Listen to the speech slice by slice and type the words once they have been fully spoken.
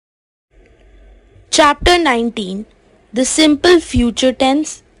Chapter 19. The simple future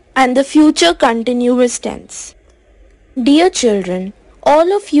tense and the future continuous tense. Dear children,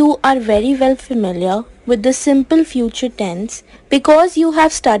 all of you are very well familiar with the simple future tense because you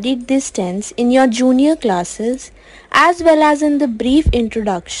have studied this tense in your junior classes as well as in the brief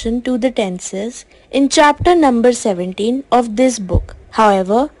introduction to the tenses in chapter number 17 of this book.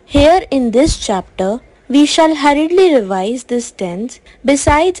 However, here in this chapter, we shall hurriedly revise this tense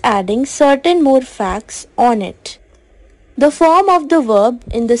besides adding certain more facts on it. The form of the verb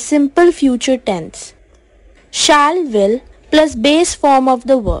in the simple future tense. Shall, will plus base form of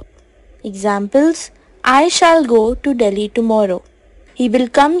the verb. Examples: I shall go to Delhi tomorrow. He will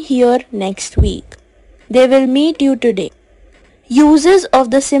come here next week. They will meet you today. Uses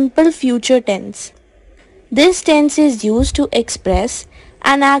of the simple future tense. This tense is used to express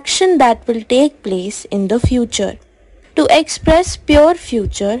an action that will take place in the future. To express pure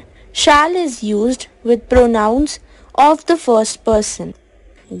future, shall is used with pronouns of the first person.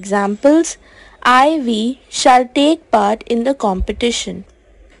 Examples: we shall take part in the competition,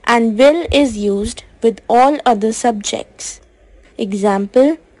 and will is used with all other subjects.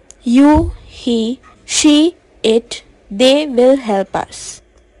 Example: you, he, she, it, they will help us.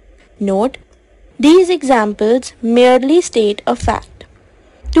 Note: these examples merely state a fact.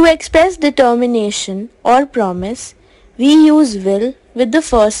 To express determination or promise, we use will with the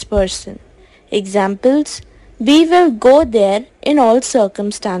first person. Examples: we will go there in all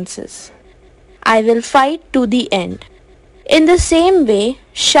circumstances. I will fight to the end. In the same way,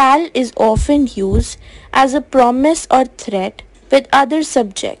 shall is often used as a promise or threat with other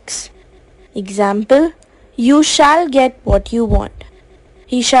subjects. Example: you shall get what you want.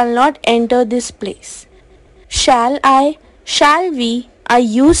 He shall not enter this place. Shall I, shall we are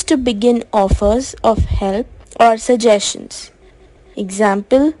used to begin offers of help or suggestions.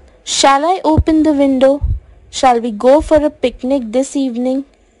 Example: shall I open the window? Shall we go for a picnic this evening?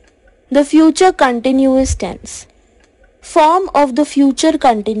 The future continuous tense. Form of the future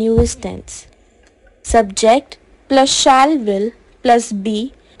continuous tense. Subject plus shall will plus be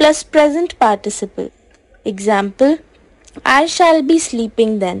plus present participle. Example: I shall be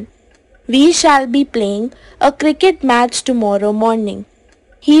sleeping then. We shall be playing a cricket match tomorrow morning.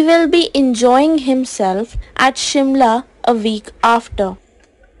 He will be enjoying himself at Shimla a week after.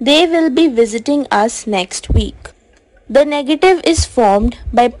 They will be visiting us next week. The negative is formed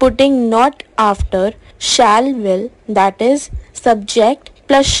by putting not after shall will, that is, subject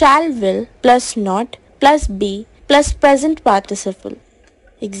plus shall will plus not plus be plus present participle.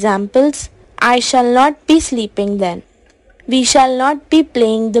 Examples: I shall not be sleeping then. We shall not be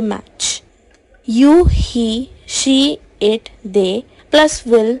playing the match. You, he, she, it, they plus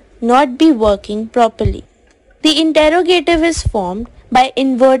will not be working properly. The interrogative is formed by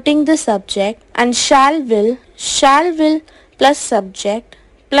inverting the subject and shall will plus subject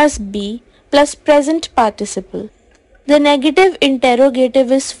plus be plus present participle. The negative interrogative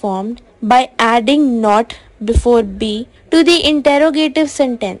is formed by adding not before be to the interrogative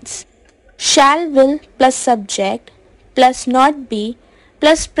sentence. Shall will plus subject plus not be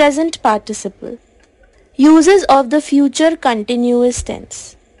plus present participle. Uses of the future continuous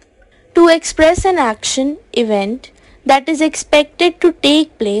tense. To express an action, event that is expected to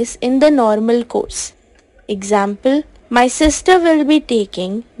take place in the normal course. Example: my sister will be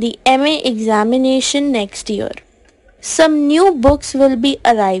taking the MA examination next year. Some new books will be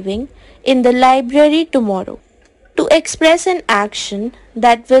arriving in the library tomorrow. To express an action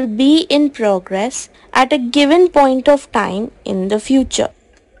that will be in progress at a given point of time in the future.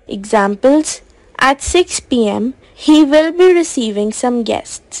 Examples: at 6 p.m. he will be receiving some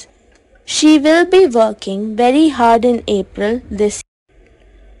guests. She will be working very hard in April this year.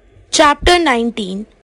 Chapter 19.